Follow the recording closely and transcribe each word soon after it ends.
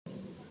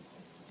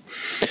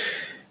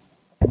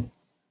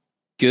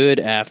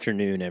Good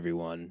afternoon,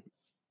 everyone.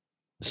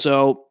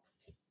 So,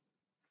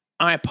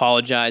 I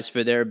apologize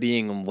for there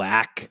being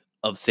lack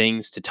of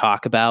things to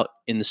talk about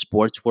in the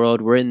sports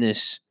world. We're in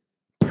this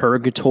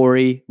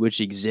purgatory which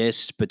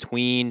exists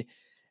between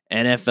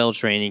NFL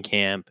training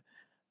camp,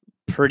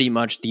 pretty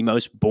much the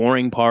most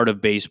boring part of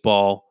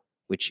baseball,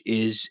 which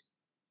is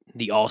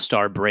the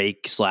All-Star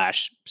break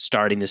 /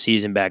 starting the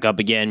season back up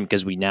again,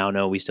 because we now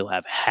know we still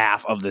have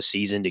half of the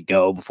season to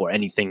go before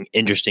anything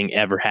interesting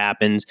ever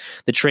happens.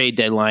 The trade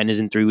deadline is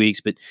in 3 weeks,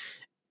 but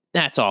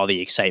that's all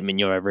the excitement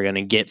you're ever going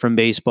to get from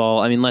baseball.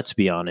 I mean, let's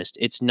be honest.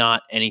 It's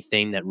not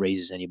anything that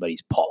raises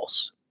anybody's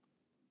pulse.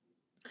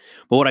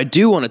 But what I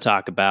do want to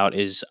talk about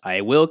is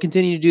I will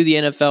continue to do the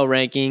NFL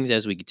rankings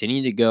as we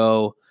continue to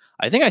go.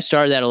 I think I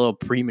started that a little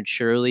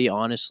prematurely,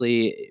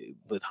 honestly,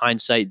 with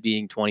hindsight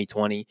being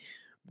 2020.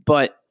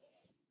 But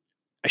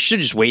I should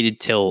have just waited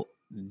till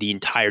the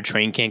entire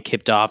train camp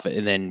kicked off,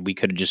 and then we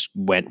could have just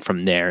went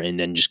from there and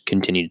then just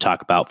continued to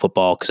talk about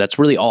football, because that's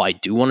really all I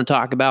do want to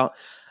talk about.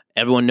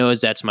 Everyone knows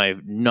that's my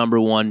number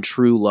one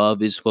true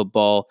love is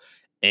football,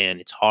 and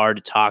it's hard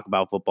to talk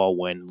about football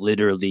when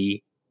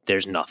literally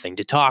there's nothing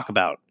to talk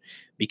about,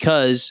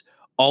 because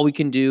all we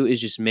can do is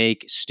just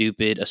make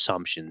stupid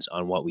assumptions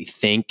on what we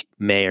think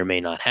may or may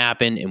not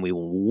happen, and we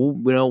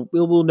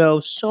will know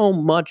so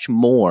much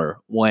more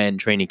when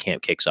training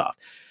camp kicks off.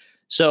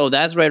 So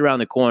that's right around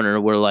the corner.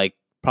 We're like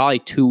probably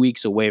 2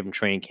 weeks away from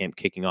training camp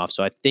kicking off.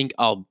 So I think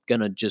I'm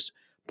going to just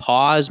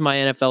pause my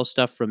NFL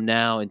stuff from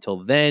now until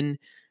then,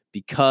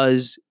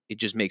 because it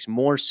just makes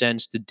more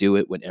sense to do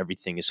it when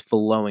everything is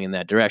flowing in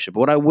that direction.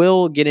 But what I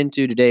will get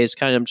into today is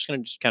I'm just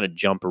going to kind of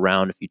jump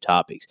around a few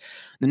topics.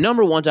 The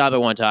number one topic I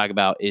want to talk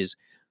about is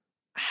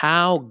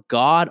how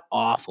god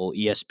awful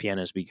ESPN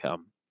has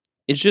become.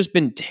 It's just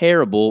been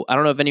terrible. I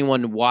don't know if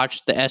anyone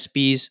watched the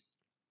ESPYs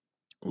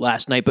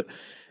last night, but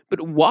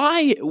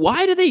why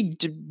do they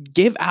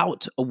give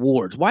out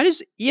awards? Why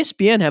does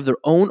ESPN have their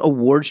own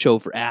award show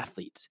for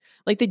athletes?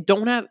 Like they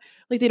don't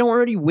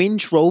already win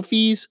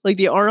trophies? Like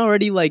they aren't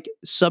already like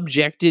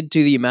subjected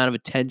to the amount of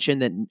attention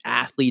that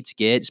athletes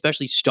get,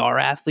 especially star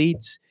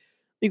athletes?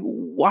 Like,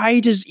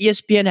 why does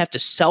ESPN have to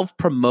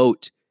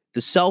self-promote?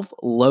 The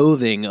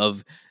self-loathing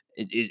of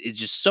it is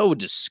just so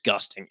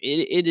disgusting.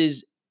 It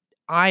is.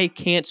 I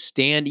can't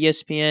stand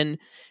ESPN,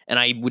 and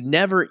I would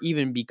never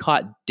even be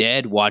caught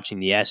dead watching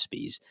the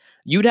ESPYs.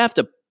 You'd have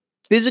to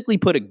physically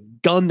put a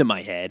gun to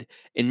my head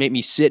and make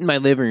me sit in my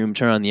living room,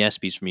 turn on the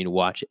ESPYs for me to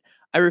watch it.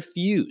 I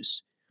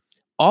refuse.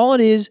 All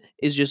it is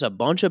just a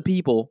bunch of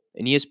people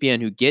in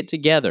ESPN who get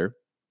together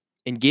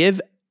and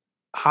give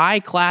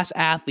high-class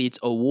athletes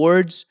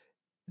awards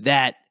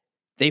that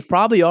they've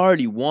probably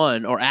already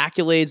won, or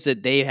accolades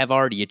that they have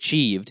already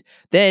achieved,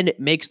 then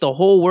it makes the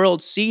whole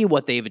world see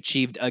what they've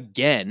achieved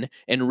again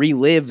and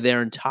relive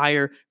their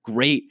entire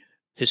great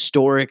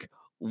historic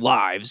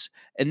lives.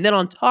 And then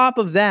on top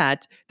of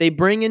that, they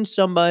bring in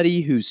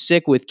somebody who's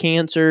sick with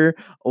cancer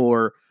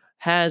or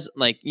has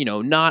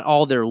not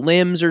all their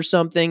limbs or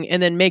something,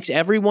 and then makes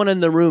everyone in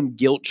the room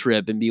guilt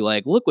trip and be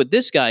like, look what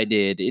this guy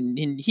did,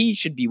 and he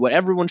should be what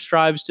everyone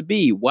strives to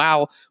be.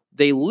 Wow.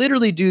 They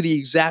literally do the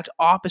exact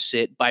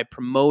opposite by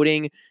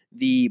promoting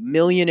the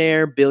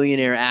millionaire,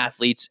 billionaire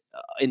athletes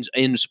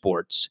in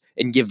sports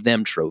and give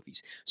them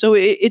trophies. So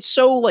it's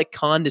so like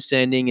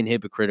condescending and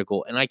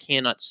hypocritical, and I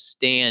cannot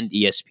stand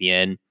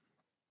ESPN.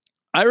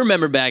 I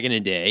remember back in the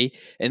day,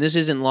 and this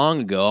isn't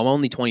long ago, I'm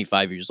only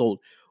 25 years old,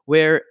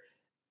 where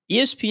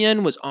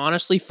ESPN was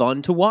honestly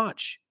fun to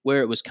watch,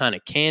 where it was kind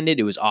of candid.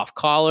 It was off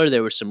color.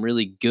 There were some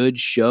really good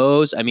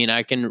shows. I mean,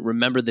 I can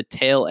remember the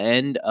tail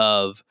end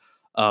of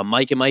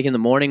Mike and Mike in the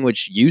Morning,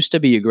 which used to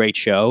be a great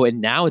show, and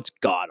now it's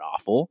god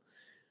awful.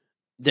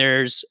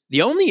 There's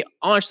the only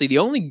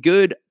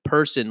good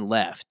person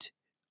left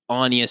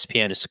on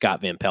ESPN is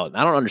Scott Van Pelt.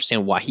 I don't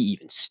understand why he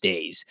even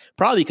stays.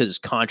 Probably because his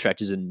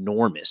contract is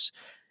enormous.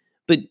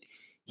 But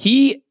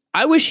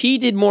I wish he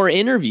did more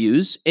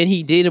interviews and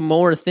he did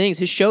more things.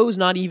 His show's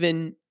not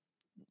even,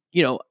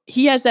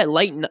 he has that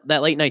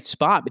late night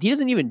spot, but he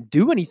doesn't even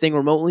do anything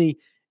remotely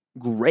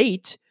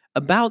great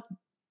about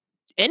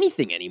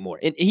anything anymore.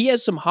 And he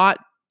has some hot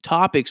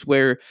topics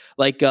where,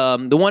 like,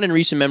 the one in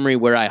recent memory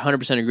where I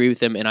 100% agree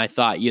with him and I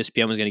thought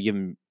ESPN was going to give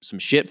him some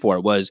shit for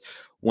it was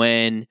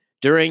when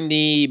during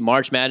the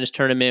March Madness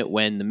tournament,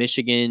 when the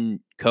Michigan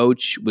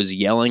coach was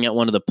yelling at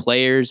one of the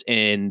players,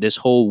 and this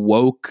whole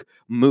woke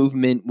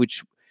movement,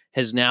 which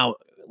has now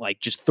like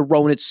just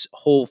thrown its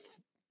whole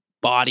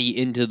body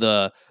into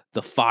the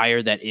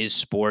fire that is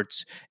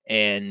sports,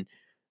 and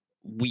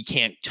we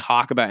can't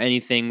talk about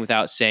anything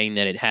without saying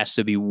that it has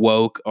to be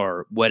woke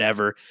or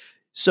whatever.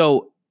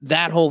 So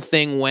that whole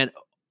thing went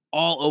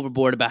all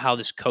overboard about how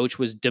this coach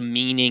was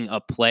demeaning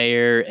a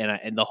player,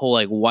 and the whole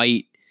like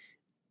white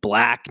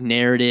black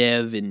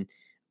narrative, and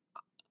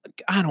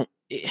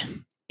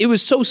it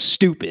was so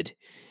stupid.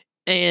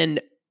 And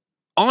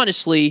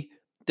honestly,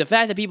 the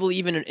fact that people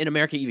even in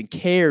America even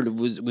cared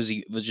was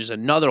just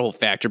another whole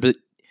factor. But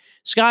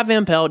Scott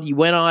Van Pelt, he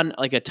went on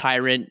like a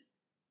tirade,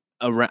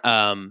 about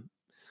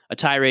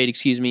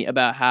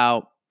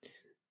how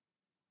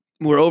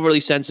we're overly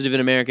sensitive in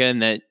America,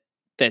 and that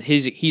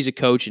he's a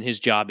coach and his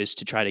job is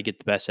to try to get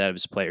the best out of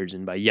his players,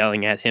 and by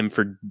yelling at him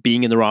for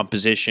being in the wrong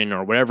position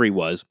or whatever he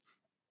was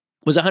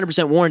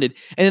 100% warranted.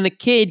 And then the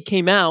kid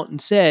came out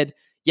and said,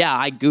 yeah,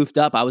 I goofed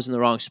up. I was in the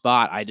wrong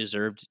spot. I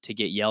deserved to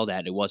get yelled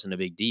at. It wasn't a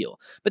big deal.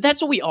 But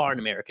that's what we are in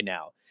America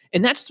now.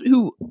 And that's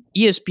who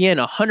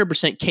ESPN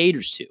 100%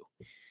 caters to.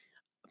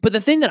 But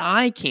the thing that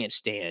I can't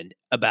stand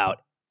about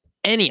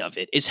any of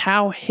it is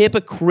how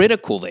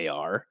hypocritical they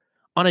are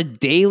on a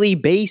daily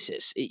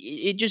basis.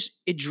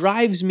 It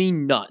drives me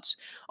nuts.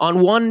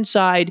 On one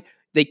side,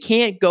 they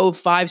can't go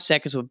 5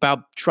 seconds without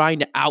trying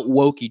to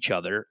outwoke each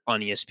other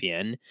on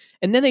ESPN,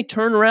 and then they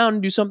turn around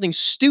and do something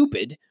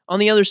stupid on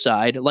the other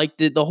side, like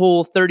the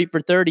whole 30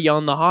 for 30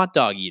 on the hot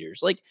dog eaters.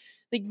 Like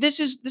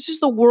this is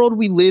the world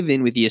we live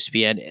in with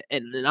ESPN,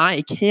 and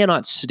I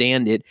cannot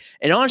stand it.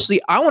 And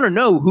honestly, I want to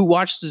know who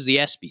watches the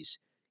ESPYs,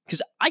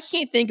 because I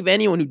can't think of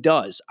anyone who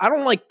does. I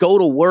don't like go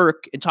to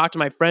work and talk to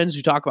my friends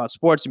who talk about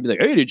sports and be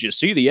like, hey, did you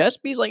see the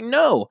ESPYs? Like,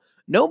 no,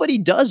 nobody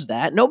does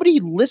that.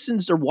 Nobody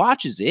listens or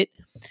watches it.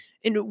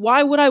 And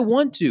why would I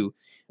want to?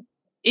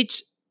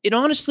 It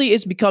honestly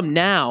has become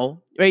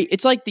now, right?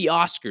 It's like the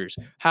Oscars,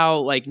 how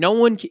like no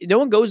one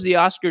goes to the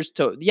Oscars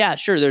to, yeah,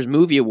 sure, there's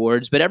movie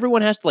awards, but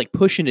everyone has to like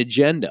push an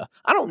agenda.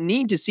 I don't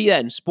need to see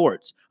that in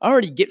sports. I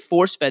already get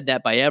force fed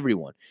that by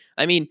everyone.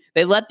 I mean,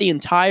 they let the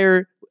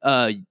entire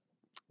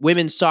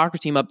women's soccer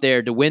team up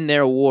there to win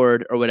their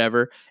award or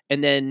whatever,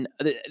 and then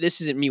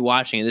this isn't me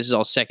watching it. This is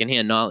all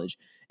secondhand knowledge.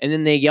 And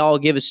then they all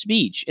give a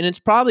speech, and it's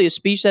probably a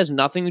speech that has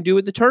nothing to do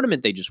with the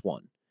tournament they just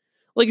won.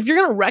 Like, if you're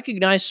going to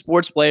recognize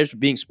sports players for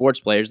being sports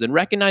players, then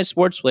recognize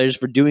sports players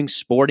for doing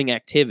sporting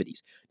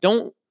activities.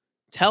 Don't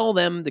tell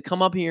them to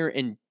come up here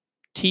and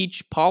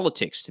teach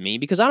politics to me,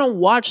 because I don't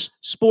watch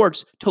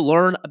sports to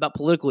learn about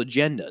political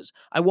agendas.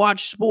 I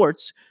watch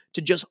sports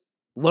to just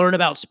learn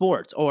about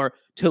sports, or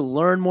to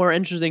learn more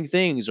interesting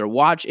things, or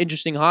watch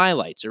interesting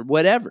highlights, or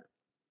whatever.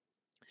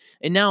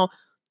 And now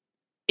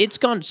it's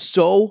gone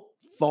so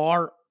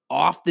far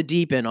off the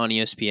deep end on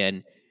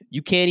ESPN,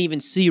 you can't even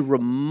see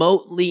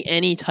remotely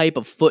any type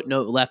of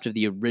footnote left of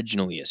the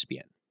original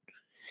ESPN,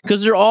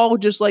 because they're all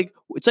just like,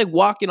 it's like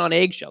walking on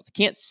eggshells.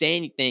 They can't say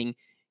anything,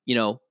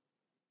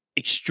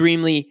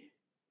 extremely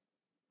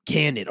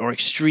candid or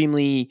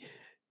extremely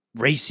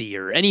racy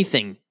or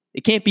anything.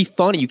 It can't be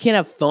funny. You can't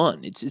have fun.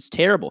 It's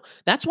terrible.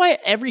 That's why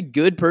every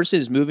good person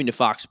is moving to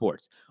Fox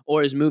Sports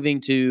or is moving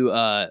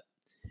to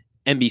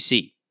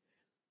NBC.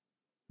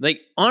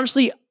 Like,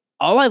 honestly,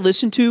 all I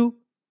listen to,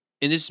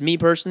 and this is me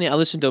personally, I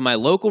listen to my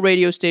local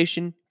radio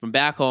station from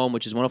back home,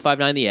 which is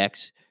 105.9 The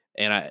X,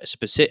 and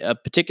a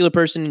particular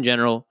person in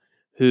general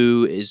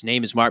his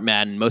name is Mark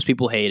Madden. Most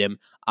people hate him.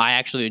 I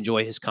actually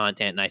enjoy his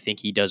content, and I think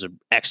he does an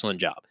excellent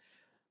job.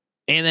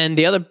 And then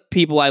the other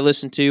people I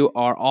listen to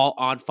are all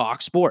on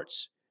Fox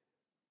Sports,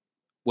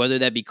 whether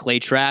that be Clay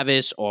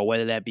Travis or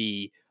whether that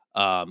be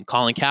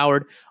Colin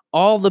Cowherd.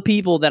 All the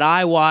people that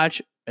I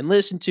watch and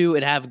listen to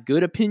and have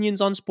good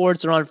opinions on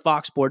sports are on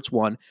Fox Sports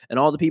 1, and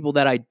all the people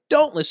that I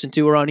don't listen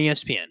to are on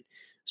ESPN.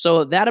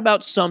 So that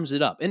about sums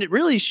it up. And it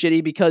really is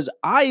shitty, because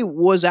I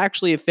was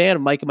actually a fan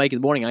of Mike and Mike in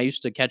the Morning. I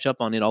used to catch up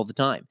on it all the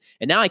time.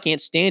 And now I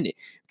can't stand it,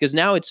 because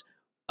now it's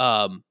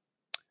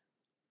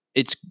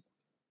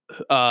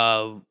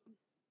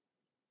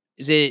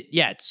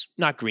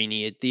not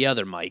Greeny, the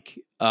other Mike,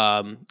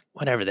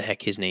 whatever the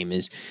heck his name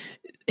is.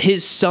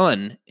 His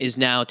son is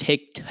now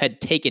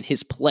had taken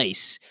his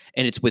place,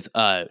 and it's with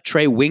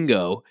Trey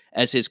Wingo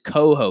as his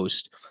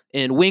co-host.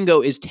 And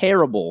Wingo is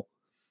terrible.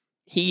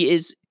 He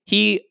is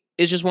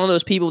just one of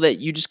those people that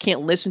you just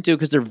can't listen to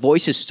because their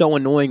voice is so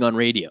annoying on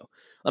radio.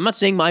 I'm not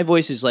saying my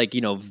voice is like,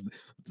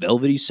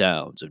 velvety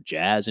sounds of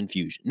jazz and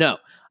fusion. No,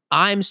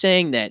 I'm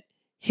saying that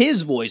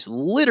his voice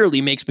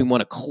literally makes me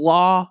want to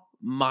claw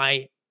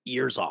my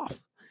ears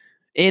off.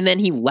 And then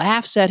he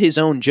laughs at his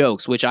own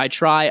jokes, which I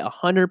try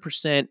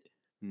 100%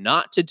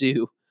 not to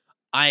do.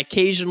 I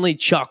occasionally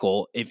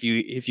chuckle if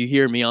you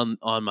hear me on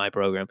my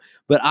program,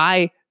 but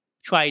I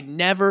try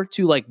never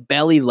to like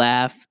belly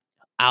laugh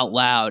out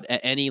loud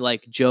at any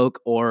like joke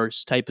or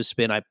type of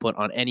spin I put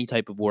on any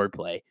type of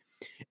wordplay.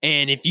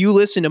 And if you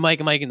listen to Mike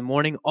and Mike in the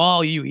Morning,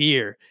 all you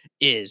hear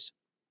is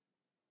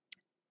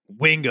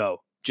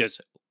Wingo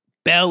just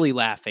belly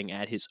laughing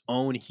at his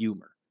own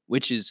humor,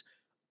 which is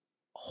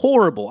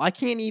horrible. I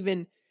can't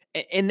even.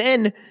 And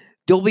then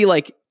there'll be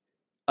like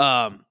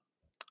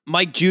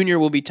Mike Jr.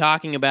 will be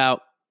talking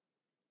about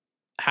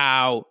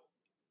how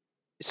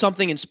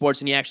something in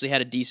sports, and he actually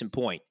had a decent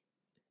point.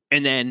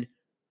 And then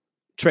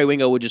Trey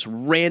Wingo would just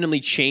randomly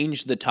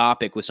change the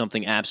topic with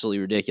something absolutely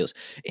ridiculous.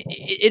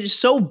 It is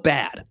so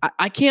bad.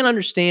 I can't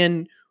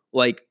understand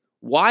like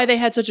why they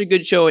had such a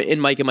good show in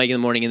Mike and Mike in the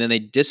Morning, and then they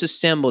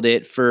disassembled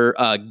it for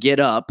Get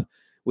Up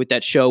with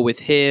that show with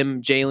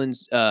him,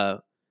 Jalen's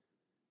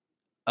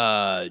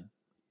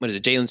what is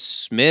it, Jalen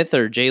Smith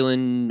or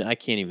Jalen? I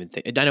can't even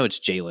think. I know it's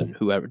Jalen,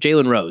 whoever.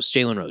 Jalen Rose.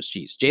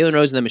 Jeez. Jalen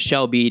Rose and then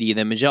Michelle Beatty. And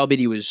then Michelle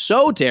Beatty was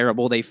so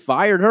terrible, they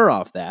fired her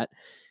off that.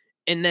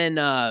 And then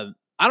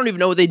I don't even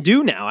know what they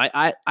do now.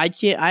 I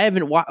can't. I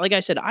haven't watched. Like I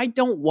said, I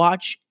don't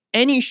watch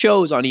any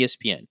shows on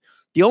ESPN.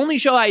 The only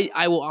show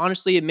I will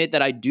honestly admit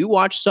that I do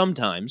watch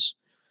sometimes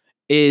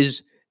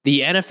is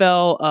the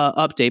NFL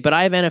update. But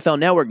I have NFL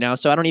Network now,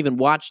 so I don't even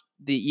watch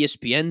the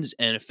ESPN's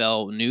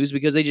NFL news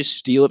because they just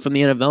steal it from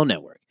the NFL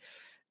Network.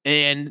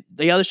 And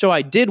the other show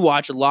I did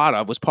watch a lot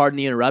of was Pardon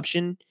the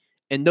Interruption.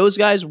 And those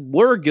guys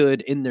were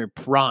good in their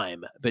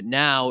prime, but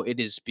now it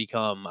has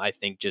become, I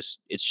think,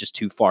 it's just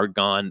too far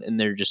gone, and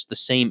they're just the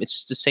same. It's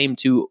just the same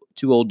two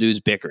old dudes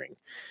bickering.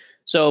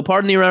 So,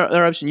 Pardon the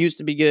Interruption used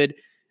to be good.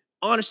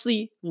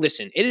 Honestly,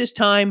 listen, it is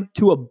time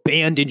to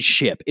abandon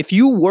ship. If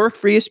you work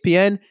for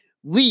ESPN,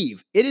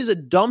 leave. It is a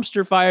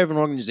dumpster fire of an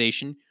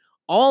organization.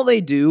 All they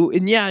do,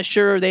 and yeah,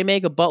 sure, they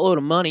make a buttload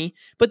of money,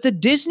 but the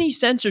Disney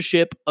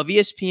censorship of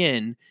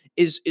ESPN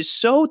is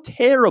so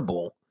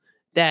terrible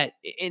that,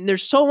 and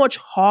there's so much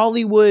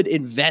Hollywood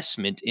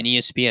investment in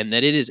ESPN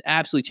that it is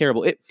absolutely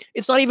terrible.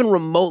 It's not even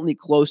remotely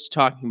close to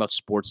talking about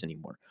sports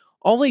anymore.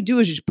 All they do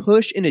is just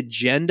push an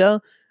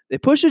agenda. They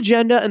push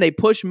agenda and they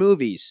push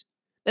movies.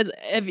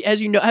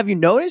 Have you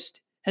noticed?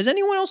 Has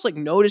anyone else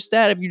noticed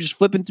that? If you're just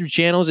flipping through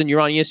channels and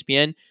you're on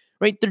ESPN,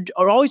 right? They're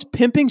always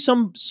pimping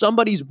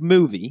somebody's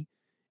movie,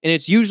 and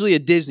it's usually a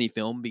Disney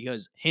film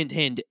because hint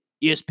hint,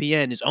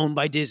 ESPN is owned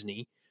by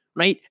Disney,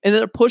 right? And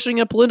they're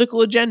pushing a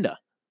political agenda.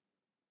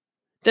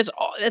 That's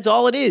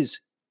all it is.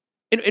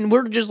 And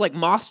we're just like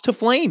moths to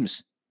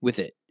flames with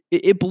it.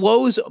 It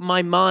blows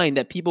my mind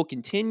that people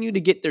continue to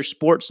get their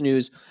sports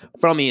news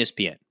from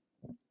ESPN.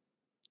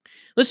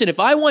 Listen, if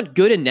I want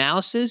good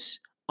analysis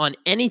on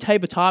any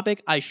type of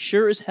topic, I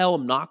sure as hell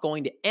am not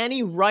going to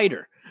any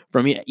writer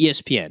from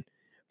ESPN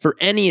for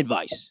any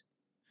advice.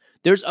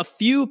 There's a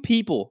few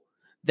people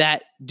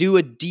that do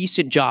a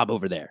decent job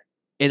over there,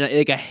 and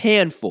like a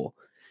handful,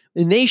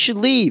 and they should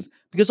leave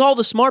because all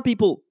the smart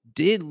people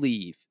did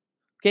leave.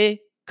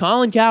 Okay,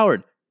 Colin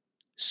Cowherd,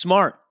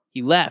 smart,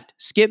 he left.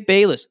 Skip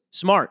Bayless,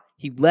 smart,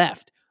 he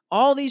left.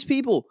 All these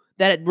people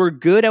that were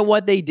good at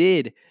what they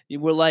did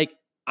were like,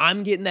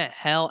 I'm getting the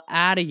hell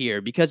out of here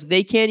because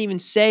they can't even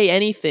say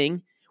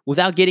anything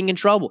without getting in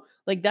trouble.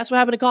 Like, that's what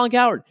happened to Colin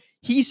Cowherd.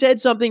 He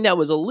said something that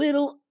was a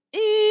little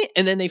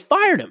and then they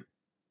fired him.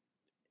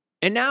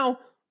 And now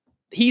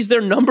he's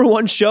their number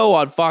one show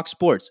on Fox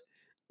Sports.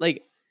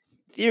 Like,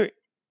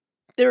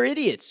 they're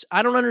idiots.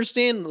 I don't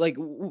understand. Like,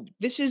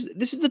 this is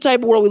the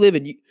type of world we live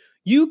in.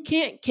 You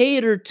can't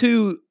cater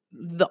to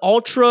the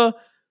ultra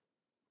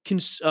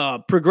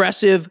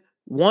progressive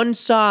one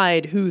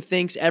side who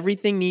thinks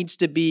everything needs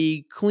to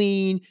be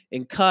clean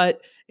and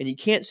cut, and you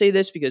can't say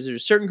this because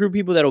there's a certain group of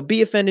people that will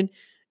be offended.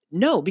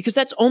 No, because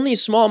that's only a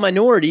small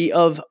minority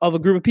of a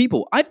group of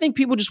people. I think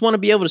people just want to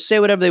be able to say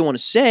whatever they want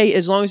to say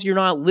as long as you're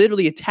not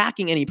literally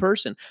attacking any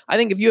person. I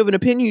think if you have an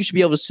opinion, you should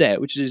be able to say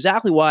it, which is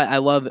exactly why I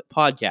love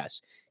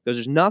podcasts. Because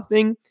there's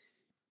nothing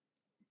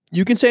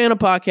you can say on a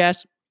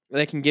podcast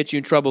that can get you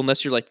in trouble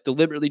unless you're like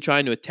deliberately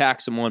trying to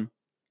attack someone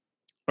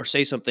or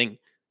say something,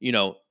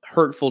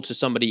 hurtful to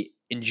somebody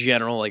in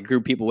general, like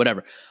group people,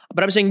 whatever.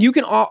 But I'm saying you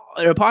can,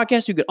 in a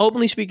podcast, you can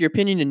openly speak your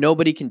opinion and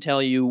nobody can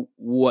tell you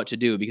what to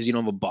do because you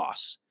don't have a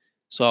boss.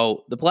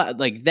 So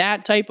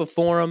that type of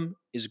forum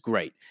is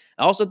great.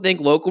 I also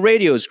think local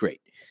radio is great.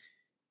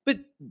 But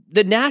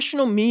the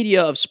national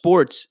media of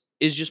sports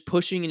is just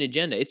pushing an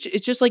agenda.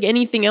 It's just like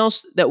anything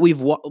else that we've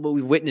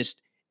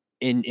witnessed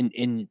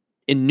in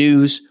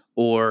news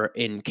or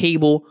in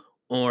cable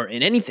or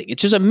in anything.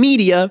 It's just a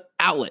media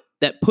outlet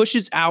that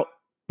pushes out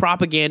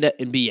propaganda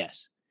and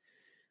BS.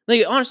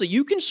 Like, honestly,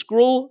 you can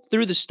scroll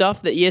through the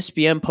stuff that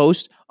ESPN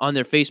posts on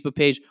their Facebook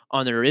page,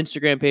 on their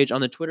Instagram page,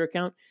 on their Twitter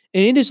account,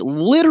 and it is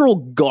literal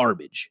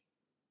garbage.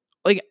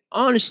 Like,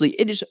 honestly,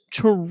 it is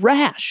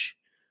trash.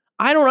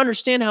 I don't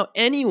understand how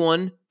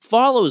anyone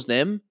follows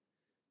them.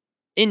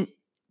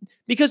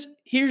 Because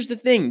here's the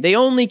thing, they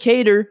only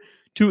cater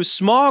to a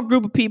small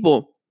group of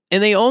people,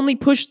 and they only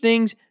push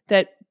things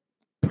that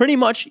pretty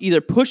much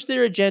either push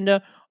their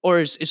agenda or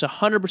is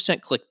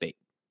 100% clickbait.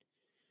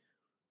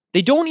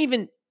 They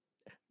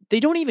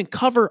don't even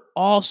cover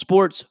all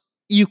sports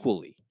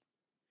equally,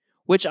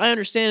 which I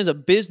understand is a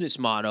business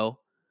motto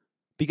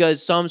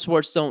because some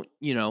sports don't,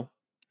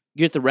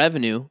 get the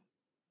revenue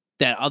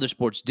that other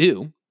sports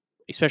do,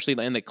 especially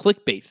in the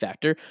clickbait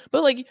factor.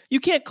 But you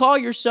can't call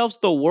yourselves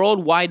the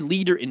worldwide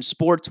leader in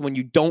sports when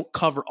you don't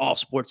cover all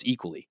sports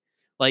equally.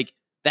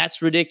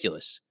 That's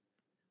ridiculous,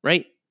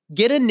 right?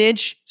 Get a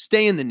niche,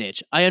 stay in the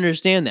niche. I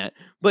understand that.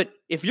 But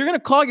if you're going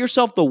to call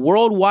yourself the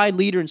worldwide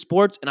leader in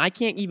sports and I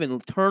can't even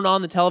turn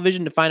on the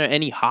television to find out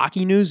any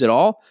hockey news at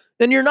all,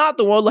 then you're not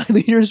the worldwide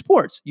leader in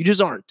sports. You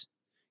just aren't,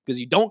 because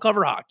you don't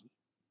cover hockey.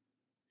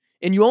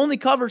 And you only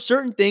cover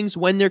certain things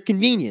when they're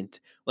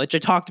convenient, like I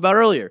talked about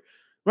earlier,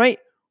 right?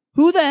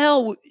 Who the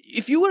hell,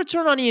 if you would have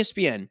turned on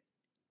ESPN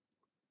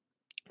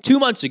 2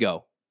 months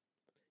ago,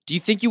 do you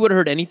think you would have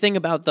heard anything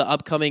about the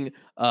upcoming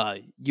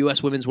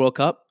U.S. Women's World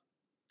Cup?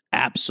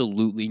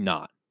 Absolutely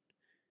not.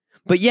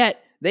 But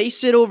yet, they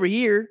sit over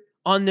here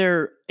on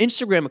their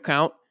Instagram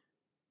account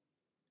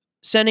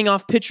sending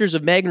off pictures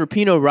of Megan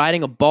Rapinoe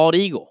riding a bald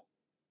eagle.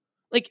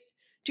 Like,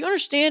 do you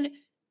understand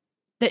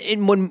that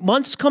when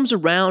months comes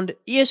around,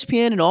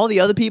 ESPN and all the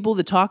other people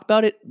that talk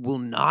about it will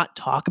not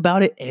talk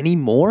about it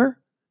anymore?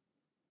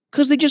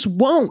 Because they just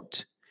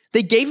won't.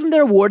 They gave him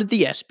their award at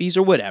the ESPYs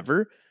or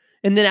whatever,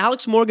 and then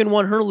Alex Morgan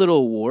won her little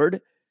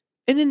award,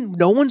 and then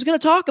no one's going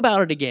to talk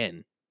about it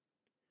again.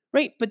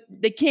 Right? But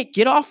they can't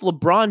get off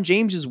LeBron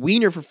James's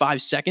wiener for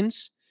 5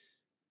 seconds.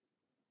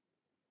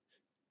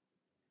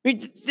 I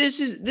mean,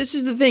 this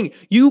is the thing.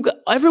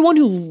 Everyone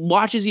who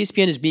watches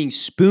ESPN is being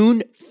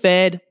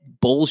spoon-fed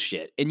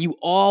bullshit, and you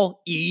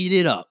all eat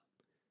it up.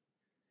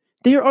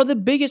 They are the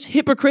biggest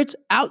hypocrites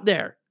out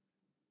there.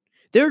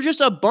 They're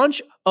just a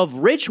bunch of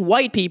rich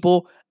white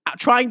people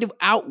trying to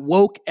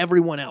out-woke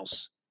everyone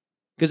else,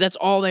 because that's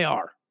all they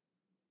are.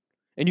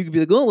 And you could be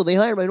like, oh, well, they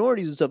hire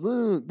minorities and stuff.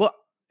 But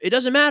it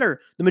doesn't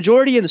matter. The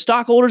majority and the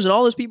stockholders and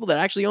all those people that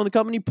actually own the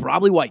company,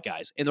 probably white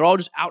guys. And they're all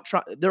just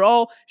they're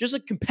all just a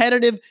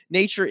competitive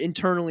nature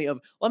internally of,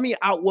 let me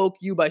out-woke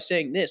you by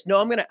saying this. No,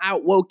 I'm going to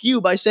out-woke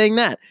you by saying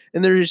that.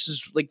 And there's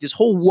just like this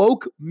whole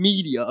woke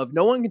media of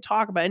no one can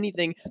talk about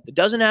anything that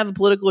doesn't have a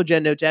political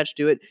agenda attached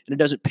to it, and it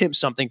doesn't pimp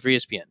something for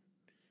ESPN.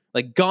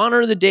 Like, gone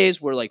are the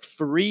days where like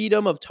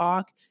freedom of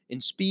talk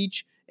and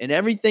speech and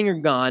everything are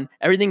gone.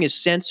 Everything is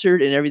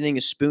censored and everything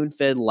is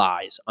spoon-fed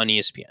lies on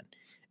ESPN.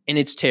 And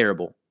it's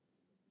terrible.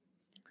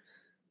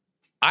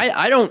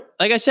 I don't,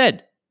 like I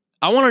said,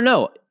 I want to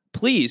know.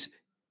 Please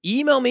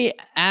email me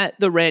at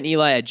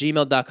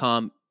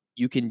theranteli@gmail.com.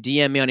 You can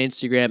DM me on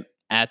Instagram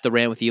at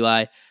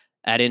therantwitheli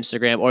at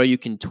Instagram, or you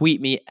can tweet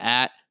me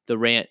at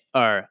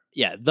theranteli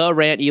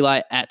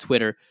at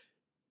Twitter.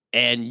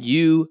 And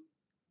you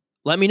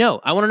let me know.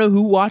 I want to know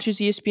who watches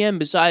ESPN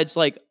besides,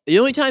 like, the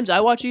only times I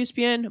watch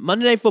ESPN,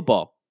 Monday Night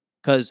Football,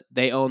 because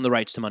they own the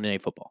rights to Monday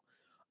Night Football.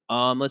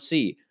 Let's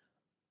see.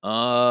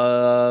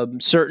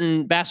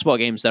 Certain basketball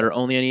games that are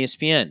only on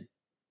ESPN.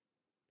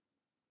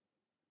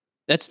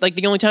 That's like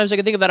the only times I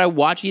can think of that I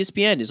watch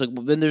ESPN. Is like,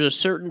 then there's a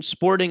certain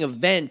sporting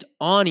event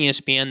on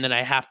ESPN that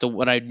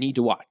I need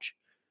to watch.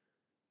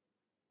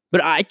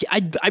 But I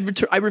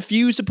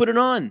refuse to put it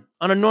on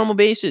a normal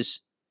basis.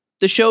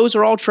 The shows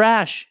are all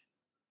trash.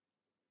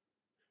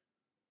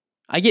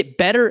 I get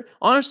better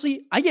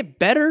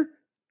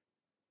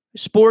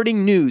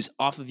sporting news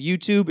off of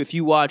YouTube if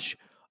you watch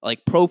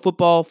like Pro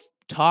Football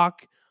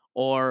Talk,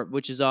 or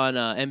which is on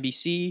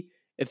NBC.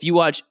 If you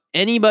watch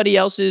anybody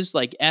else's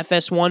like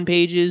FS1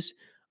 pages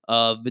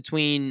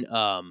between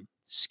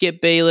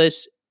Skip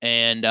Bayless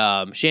and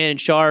Shannon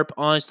Sharp,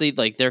 honestly,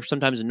 like, they're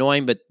sometimes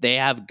annoying, but they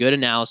have good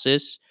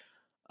analysis.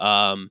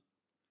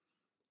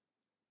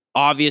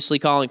 Obviously,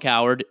 Colin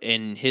Cowherd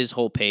and his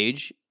whole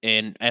page,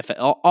 and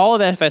all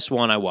of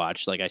FS1 I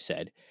watch, like I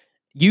said.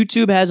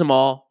 YouTube has them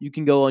all. You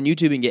can go on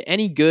YouTube and get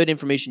any good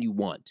information you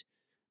want.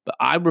 But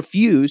I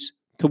refuse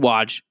to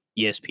watch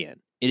ESPN.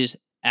 It is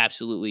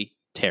absolutely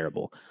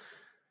terrible.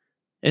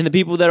 And the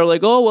people that are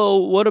like, oh,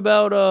 well, what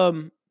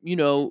about,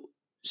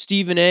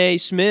 Stephen A.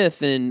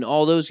 Smith and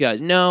all those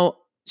guys? No,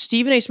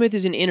 Stephen A. Smith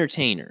is an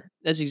entertainer.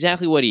 That's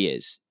exactly what he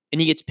is.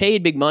 And he gets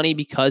paid big money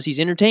because he's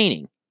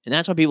entertaining. And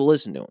that's why people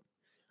listen to him.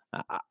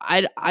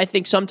 I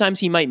think sometimes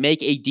he might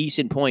make a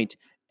decent point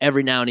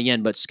every now and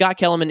again, but Scott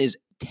Kellerman is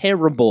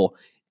terrible,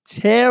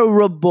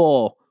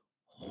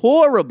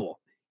 horrible.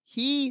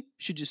 He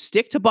should just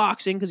stick to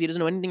boxing because he doesn't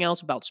know anything else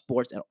about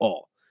sports at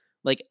all.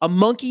 Like, a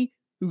monkey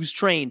who's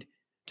trained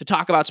to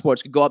talk about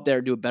sports could go up there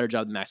and do a better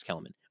job than Max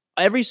Kellerman.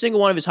 Every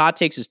single one of his hot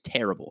takes is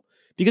terrible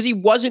because he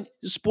wasn't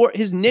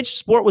his niche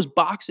sport was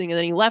boxing, and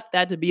then he left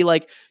that to be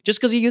like,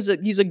 just because he's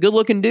a good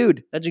looking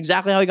dude. That's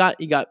exactly how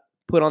he got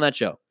put on that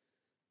show.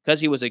 Because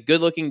he was a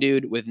good-looking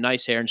dude with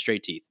nice hair and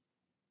straight teeth.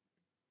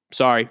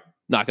 Sorry,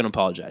 not going to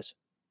apologize.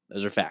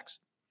 Those are facts.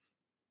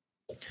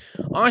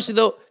 Honestly,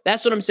 though,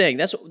 that's what I'm saying.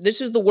 This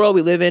is the world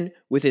we live in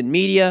within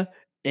media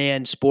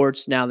and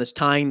sports now that's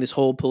tying this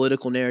whole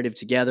political narrative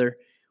together.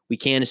 We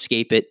can't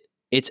escape it.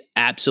 It's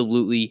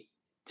absolutely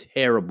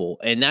terrible.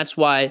 And that's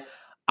why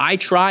I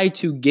try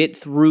to get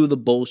through the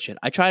bullshit.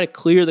 I try to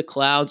clear the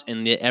clouds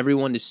and get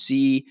everyone to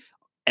see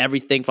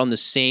everything from the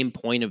same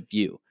point of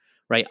view,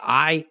 right?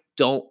 I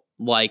don't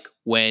like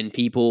when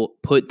people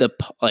put the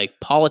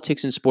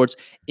politics and sports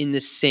in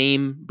the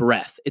same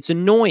breath. It's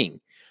annoying,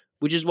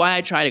 which is why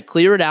I try to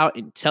clear it out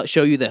and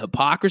show you the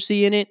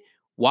hypocrisy in it,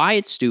 why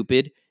it's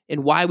stupid,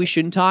 and why we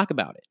shouldn't talk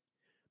about it.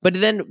 But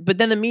then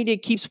the media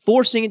keeps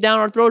forcing it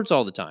down our throats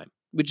all the time,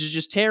 which is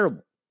just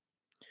terrible.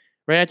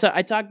 Right?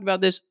 I talked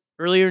about this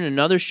earlier in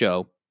another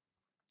show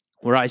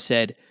where I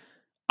said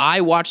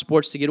I watch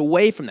sports to get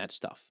away from that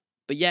stuff,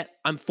 but yet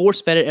I'm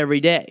force-fed it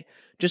every day.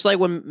 Just like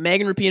when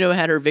Megan Rapinoe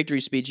had her victory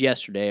speech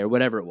yesterday or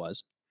whatever it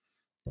was,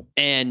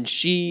 and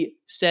she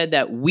said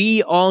that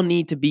we all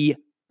need to be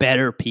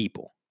better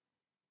people.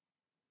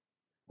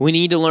 We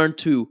need to learn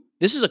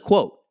this is a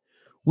quote,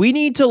 we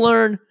need to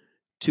learn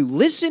to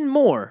listen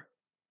more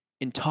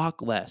and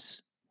talk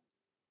less.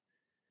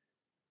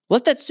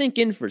 Let that sink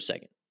in for a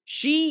second.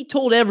 She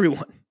told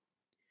everyone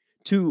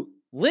to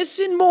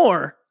listen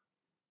more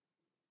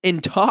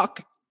and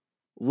talk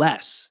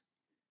less.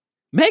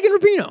 Megan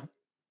Rapinoe.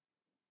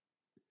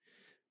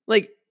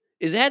 Like,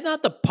 is that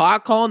not the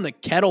pot calling the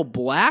kettle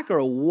black or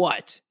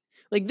what?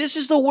 Like, this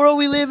is the world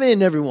we live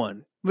in,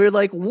 everyone. We're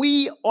like,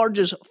 we are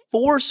just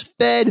force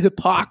fed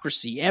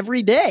hypocrisy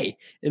every day.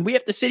 And we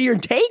have to sit here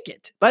and take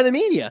it by the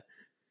media.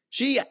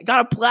 She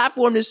got a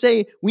platform to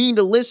say we need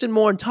to listen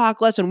more and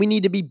talk less, and we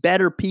need to be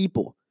better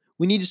people.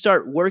 We need to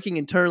start working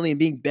internally and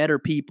being better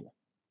people.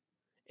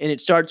 And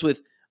it starts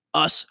with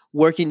us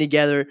working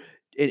together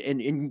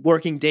and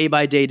working day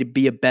by day to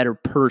be a better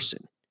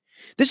person.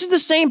 This is the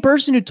same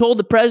person who told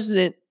the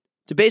president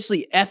to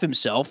basically F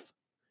himself.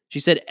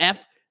 She said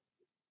F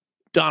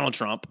Donald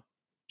Trump.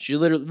 She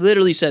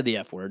literally said the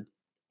F word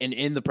and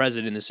in the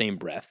president in the same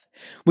breath,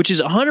 which is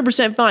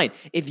 100% fine.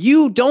 If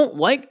you don't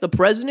like the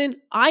president,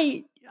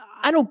 I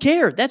don't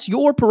care. That's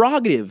your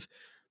prerogative.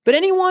 But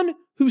anyone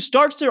who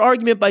starts their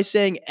argument by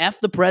saying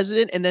F the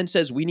president and then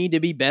says we need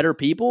to be better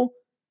people,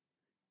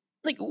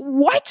 like,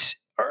 what?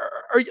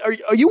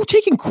 Are you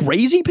taking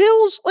crazy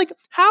pills? Like,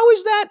 how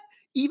is that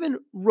even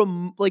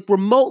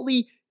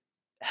remotely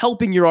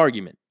helping your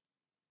argument?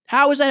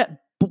 How is that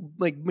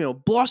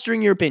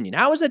blustering your opinion?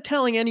 How is that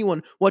telling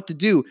anyone what to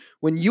do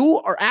when you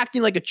are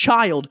acting like a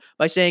child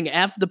by saying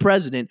F the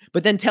president,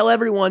 but then tell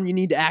everyone you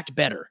need to act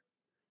better?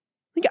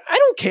 Like, I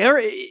don't care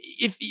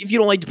if you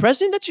don't like the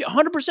president. That's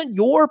 100%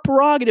 your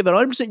prerogative and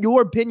 100%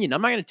 your opinion.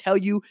 I'm not going to tell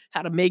you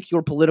how to make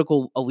your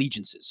political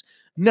allegiances.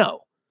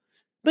 No.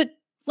 But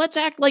let's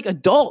act like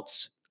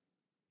adults.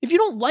 If you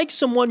don't like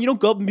someone, you don't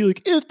go up and be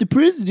like, F the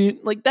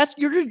president. Like, that's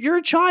you're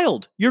a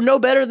child. You're no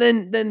better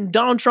than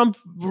Donald Trump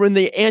in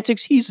the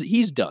antics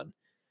he's done.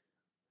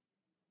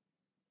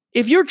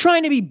 If you're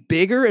trying to be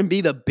bigger and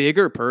be the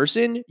bigger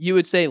person, you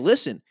would say,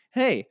 listen,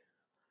 hey,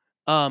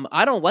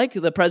 I don't like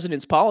the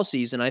president's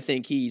policies, and I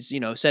think he's,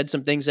 said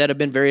some things that have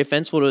been very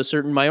offensive to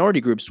certain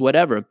minority groups,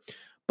 whatever.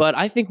 But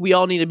I think we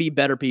all need to be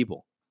better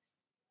people.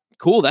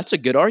 Cool, that's a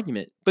good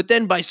argument. But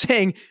then by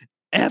saying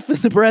F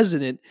the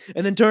president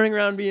and then turning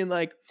around being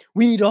like,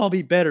 we need to all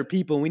be better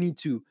people. We need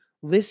to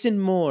listen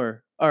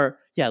more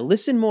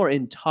listen more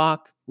and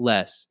talk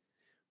less.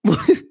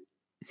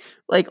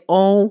 Like,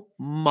 oh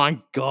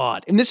my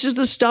God. And this is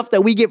the stuff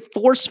that we get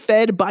force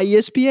fed by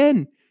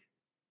ESPN.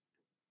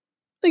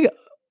 Like,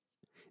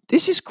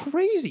 this is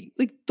crazy.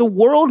 Like, the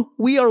world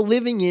we are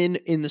living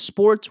in the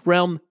sports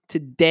realm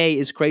today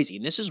is crazy.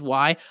 And this is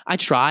why I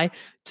try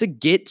to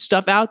get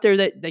stuff out there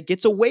that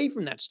gets away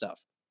from that stuff.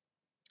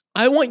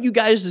 I want you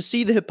guys to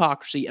see the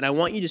hypocrisy, and I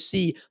want you to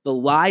see the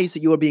lies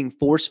that you are being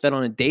force-fed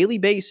on a daily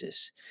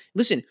basis.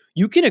 Listen,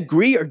 you can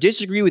agree or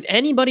disagree with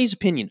anybody's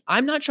opinion.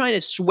 I'm not trying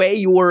to sway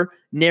your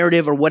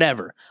narrative or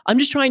whatever. I'm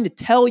just trying to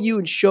tell you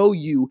and show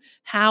you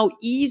how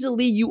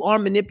easily you are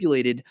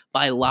manipulated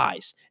by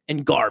lies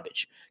and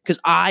garbage. Because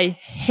I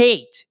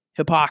hate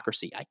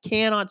hypocrisy. I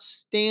cannot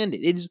stand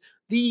it. It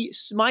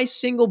is my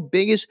single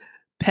biggest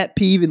pet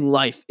peeve in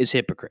life is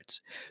hypocrites.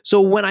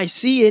 So when I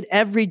see it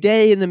every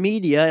day in the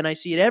media and I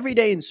see it every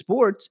day in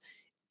sports,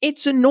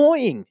 it's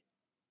annoying.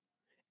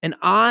 And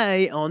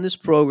on this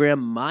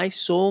program, my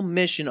sole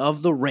mission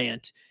of the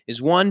rant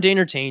is one, to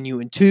entertain you,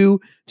 and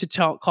two, to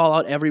call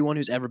out everyone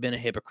who's ever been a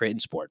hypocrite in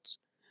sports.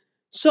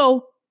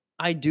 So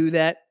I do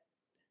that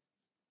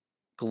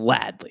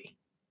gladly.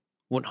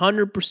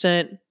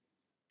 100%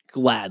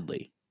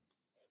 gladly.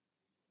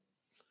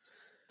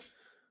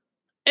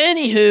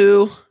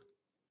 Anywho,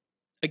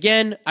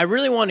 again, I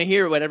really want to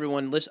hear what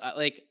everyone listen.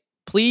 Like,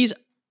 please,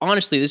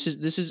 honestly, this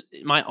is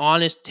my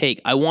honest take.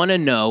 I want to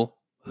know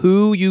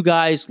who you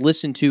guys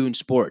listen to in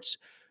sports.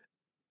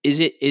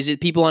 Is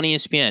it people on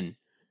ESPN?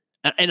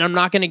 And I'm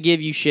not going to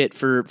give you shit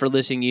for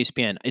listening to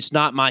ESPN. It's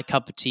not my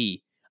cup of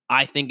tea.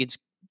 I think it's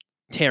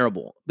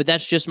terrible, but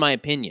that's just my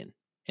opinion.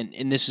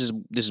 And this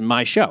is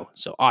my show,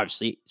 so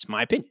obviously it's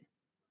my opinion.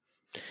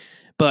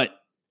 But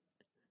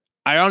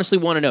I honestly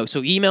want to know.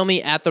 So email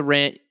me at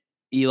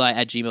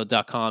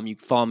theranteli@gmail.com. You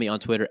can follow me on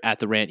Twitter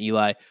at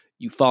theranteli.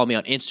 You follow me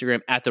on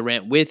Instagram at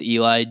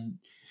therantwitheli.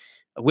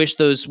 I wish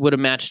those would have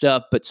matched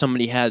up, but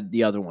somebody had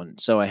the other one,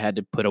 so I had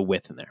to put a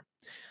with in there.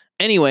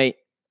 Anyway,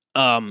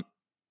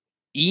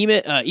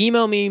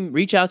 email me,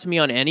 reach out to me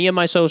on any of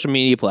my social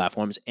media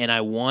platforms, and I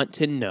want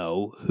to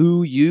know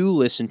who you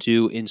listen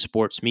to in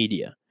sports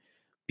media,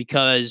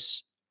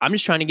 because I'm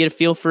just trying to get a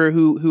feel for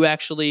who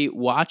actually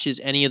watches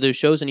any of those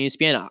shows on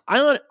ESPN.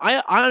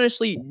 I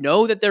honestly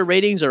know that their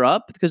ratings are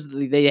up because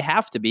they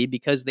have to be,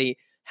 because they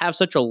have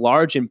such a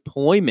large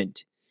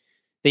employment.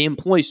 They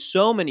employ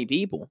so many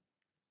people.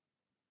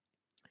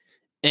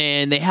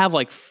 And they have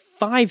like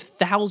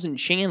 5,000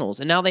 channels.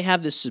 And now they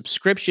have this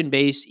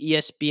subscription-based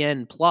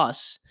ESPN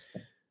Plus,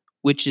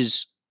 which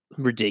is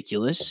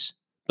ridiculous.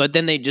 But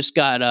then they just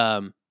got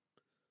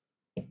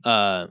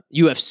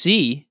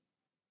UFC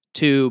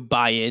to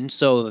buy in,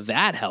 so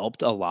that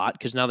helped a lot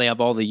because now they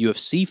have all the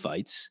UFC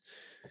fights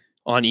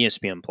on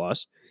ESPN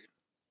Plus.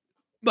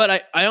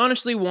 But I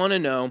honestly want to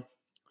know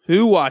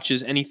who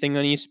watches anything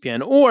on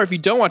ESPN, or if you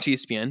don't watch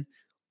ESPN,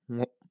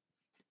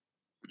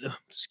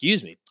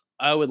 excuse me,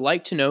 I would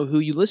like to know who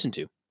you listen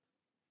to,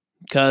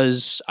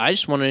 because I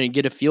just wanted to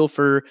get a feel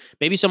for,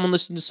 maybe someone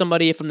listened to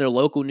somebody from their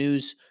local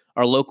news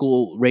our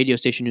local radio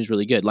station who's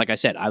really good. Like I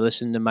said, I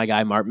listen to my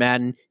guy, Mark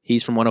Madden.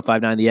 He's from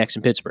 105.9 The X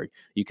in Pittsburgh.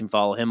 You can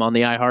follow him on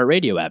the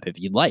iHeartRadio app if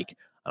you'd like.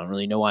 I don't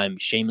really know why I'm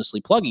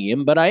shamelessly plugging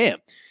him, but I am.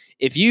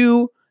 If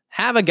you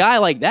have a guy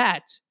like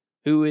that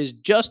who is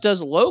just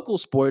does local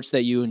sports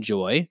that you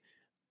enjoy,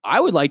 I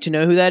would like to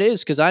know who that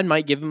is because I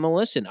might give him a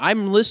listen.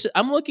 I'm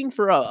looking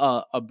for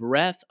a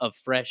breath of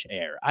fresh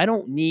air. I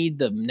don't need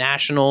the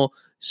national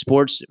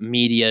sports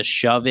media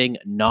shoving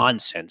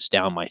nonsense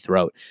down my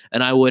throat.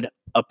 And I would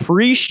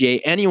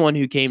appreciate anyone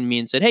who came to me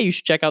and said, "Hey, you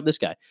should check out this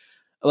guy."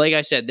 Like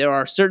I said, there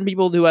are certain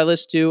people who I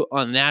listen to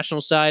on the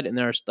national side, and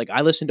there's like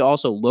I listen to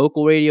also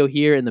local radio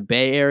here in the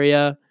Bay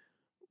Area,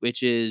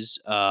 which is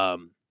I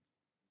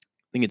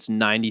think it's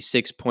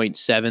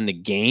 96.7 The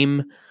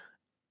Game.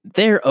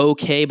 They're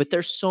okay, but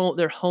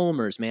they're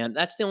homers, man.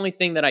 That's the only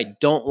thing that I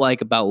don't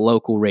like about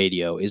local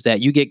radio is that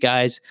you get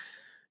guys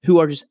who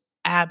are just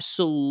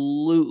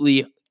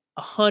absolutely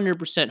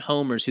 100%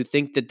 homers who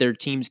think that their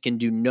teams can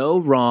do no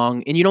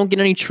wrong, and you don't get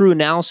any true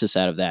analysis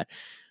out of that.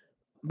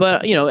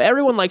 But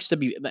everyone likes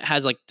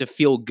to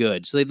feel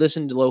good, so they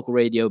listen to local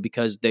radio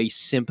because they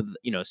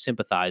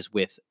sympathize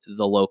with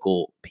the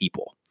local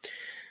people.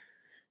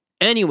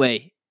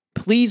 Anyway,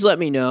 please let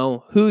me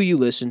know who you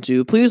listen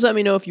to. Please let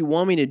me know if you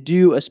want me to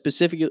do a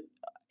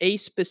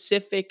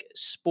specific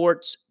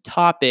sports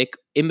topic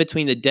in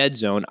between the dead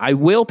zone. I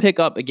will pick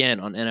up again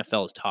on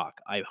NFL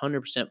talk. I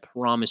 100%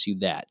 promise you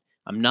that.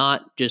 I'm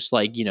not just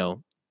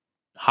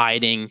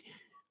hiding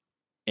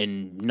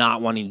and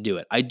not wanting to do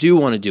it. I do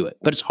want to do it,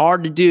 but it's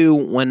hard to do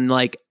when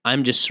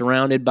I'm just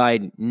surrounded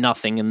by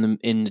nothing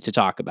to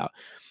talk about.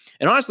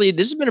 And honestly,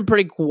 this has been a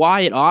pretty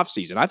quiet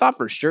offseason. I thought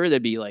for sure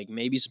there'd be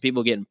maybe some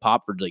people getting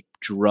popped for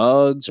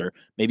drugs or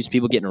maybe some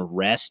people getting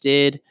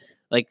arrested.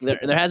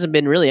 There hasn't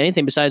been really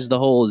anything besides the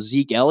whole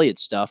Zeke Elliott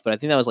stuff, but I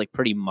think that was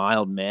pretty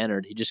mild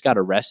mannered. He just got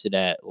arrested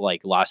at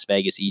Las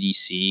Vegas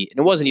EDC, and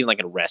it wasn't even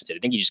arrested. I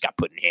think he just got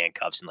put in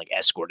handcuffs and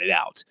escorted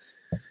out.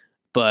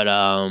 But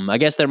I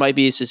guess there might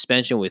be a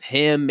suspension with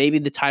him, maybe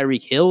the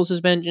Tyreek Hill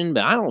suspension,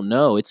 but I don't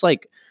know. It's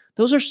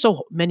those are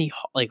so many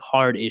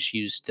hard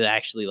issues to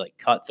actually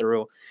cut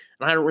through.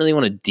 And I don't really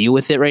want to deal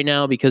with it right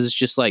now because it's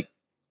just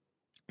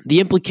the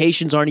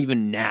implications aren't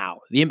even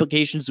now. The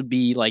implications would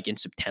be in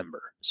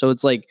September. So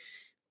it's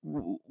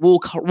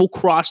we'll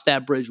cross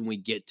that bridge when we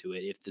get to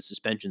it if the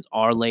suspensions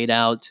are laid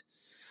out.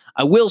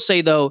 I will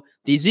say though,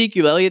 the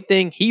Ezekiel Elliott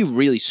thing, he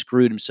really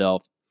screwed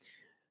himself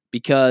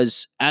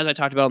because as I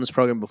talked about on this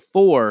program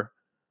before,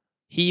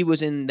 he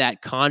was in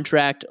that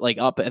contract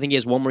up. I think he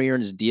has one more year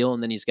in his deal,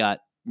 and then he's got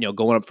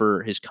going up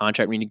for his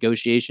contract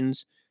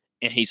renegotiations,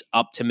 and he's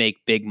up to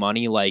make big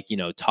money,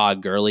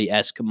 Todd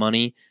Gurley-esque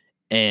money,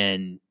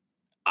 and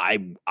I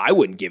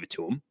wouldn't give it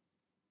to him.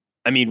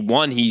 I mean,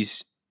 one,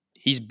 he's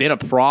been a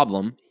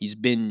problem. He's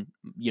been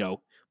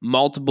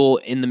multiple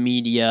in the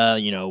media,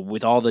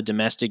 with all the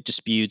domestic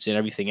disputes and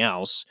everything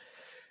else.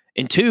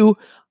 And two,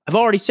 I've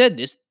already said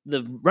this: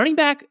 the running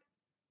back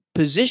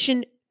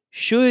position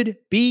should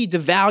be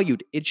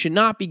devalued. It should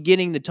not be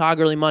getting the Todd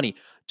Gurley money.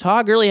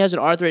 Todd Gurley has an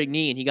arthritic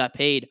knee, and he got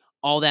paid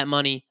all that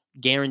money,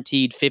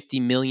 guaranteed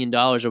 $50 million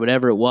or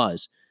whatever it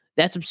was.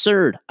 That's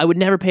absurd. I would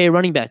never pay a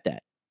running back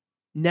that.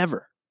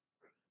 Never.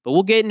 But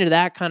we'll get into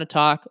that kind of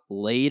talk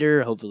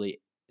later,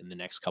 hopefully in the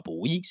next couple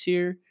weeks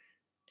here,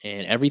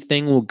 and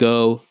everything will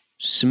go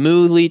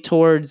smoothly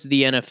towards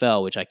the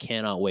NFL, which I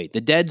cannot wait.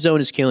 The dead zone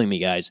is killing me,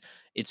 guys.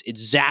 It's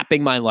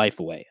zapping my life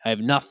away. I have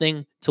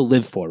nothing to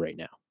live for right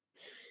now.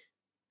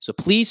 So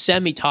please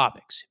send me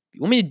topics. If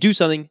you want me to do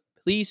something,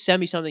 please send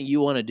me something you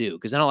want to do,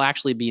 because then I'll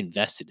actually be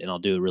invested and I'll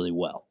do it really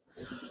well.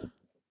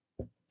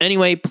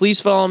 Anyway,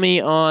 please follow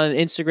me on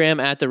Instagram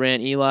at the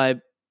Rant Eli,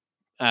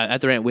 at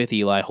the Rant with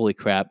Eli. Holy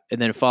crap!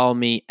 And then follow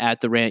me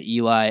at the Rant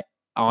Eli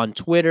on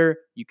Twitter.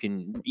 You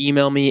can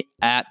email me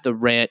at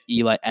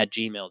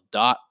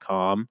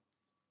therantelI@gmail.com.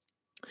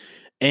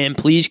 And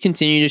please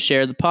continue to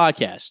share the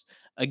podcast.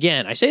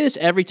 Again, I say this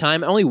every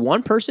time. Only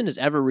one person has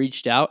ever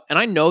reached out. And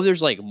I know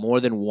there's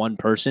more than one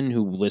person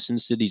who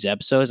listens to these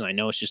episodes. And I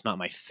know it's just not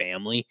my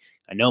family.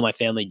 I know my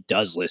family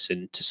does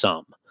listen to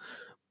some.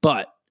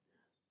 But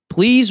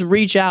please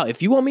reach out.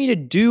 If you want me to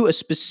do a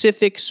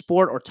specific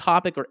sport or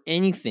topic or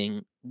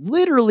anything,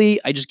 literally,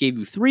 I just gave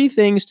you 3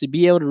 things to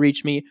be able to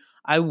reach me.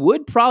 I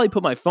would probably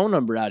put my phone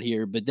number out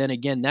here. But then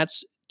again,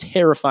 that's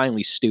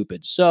terrifyingly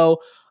stupid. So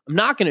I'm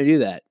not going to do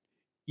that.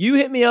 You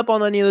hit me up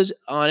on any of those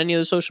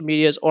social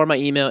medias or my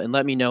email and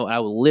let me know. I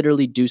will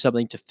literally do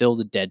something to fill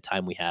the dead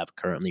time we have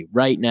currently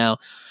right now.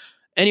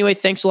 Anyway,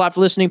 thanks a lot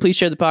for listening. Please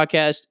share the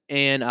podcast,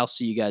 and I'll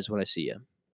see you guys when I see you.